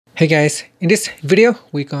Hey guys, in this video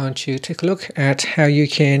we're going to take a look at how you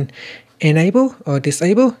can enable or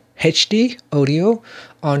disable HD audio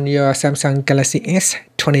on your Samsung Galaxy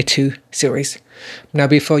S22 series. Now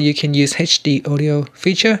before you can use HD audio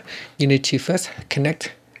feature, you need to first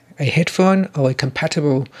connect a headphone or a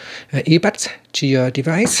compatible earbuds to your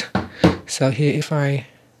device. So here if I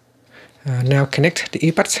now connect the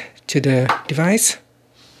earbuds to the device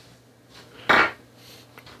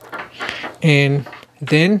and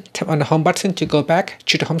then tap on the home button to go back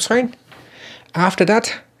to the home screen. After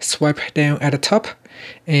that, swipe down at the top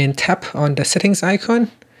and tap on the settings icon.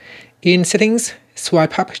 In settings,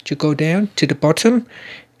 swipe up to go down to the bottom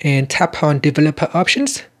and tap on developer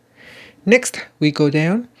options. Next, we go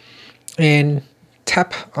down and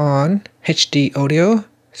tap on HD audio.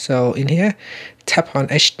 So in here, tap on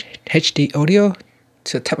HD audio.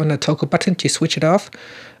 So tap on the toggle button to switch it off.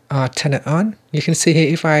 Turn it on. You can see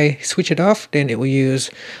here if I switch it off, then it will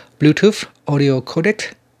use Bluetooth audio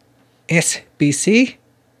codec SBC,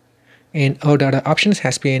 and all the other options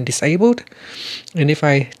has been disabled. And if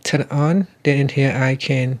I turn it on, then in here I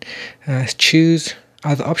can choose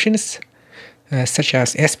other options such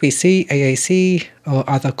as SBC, AAC, or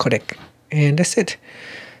other codec. And that's it.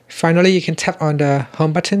 Finally, you can tap on the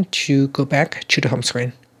home button to go back to the home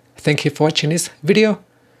screen. Thank you for watching this video.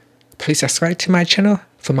 Please subscribe to my channel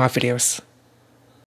for more videos.